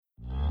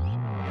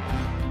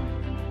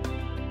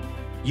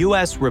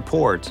U.S.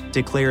 report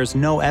declares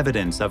no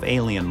evidence of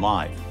alien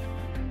life.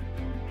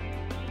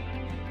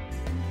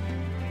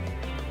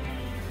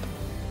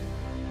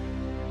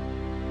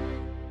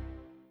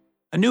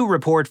 A new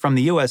report from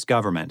the U.S.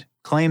 government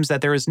claims that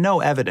there is no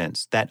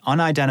evidence that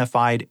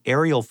unidentified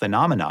aerial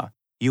phenomena,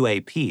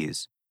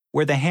 UAPs,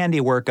 were the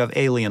handiwork of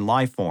alien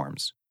life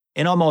forms.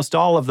 In almost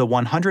all of the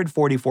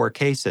 144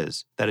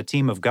 cases that a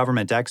team of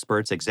government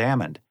experts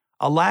examined,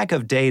 a lack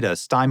of data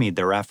stymied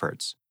their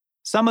efforts.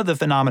 Some of the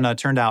phenomena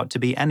turned out to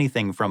be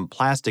anything from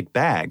plastic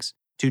bags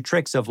to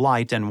tricks of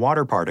light and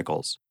water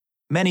particles.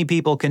 Many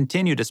people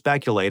continue to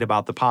speculate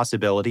about the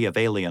possibility of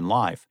alien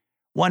life.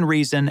 One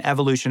reason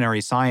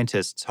evolutionary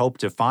scientists hope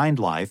to find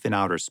life in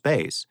outer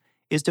space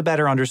is to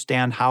better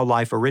understand how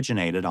life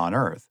originated on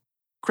Earth.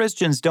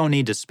 Christians don't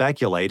need to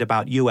speculate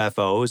about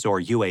UFOs or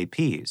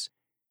UAPs.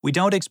 We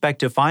don't expect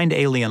to find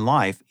alien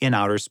life in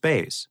outer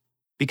space,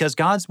 because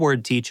God's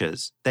Word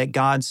teaches that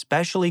God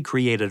specially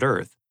created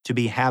Earth to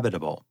be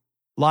habitable.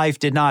 Life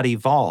did not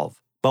evolve,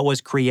 but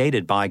was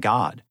created by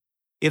God.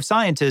 If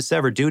scientists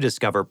ever do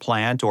discover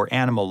plant or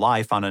animal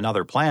life on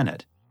another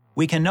planet,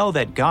 we can know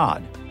that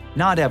God,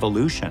 not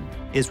evolution,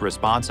 is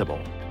responsible.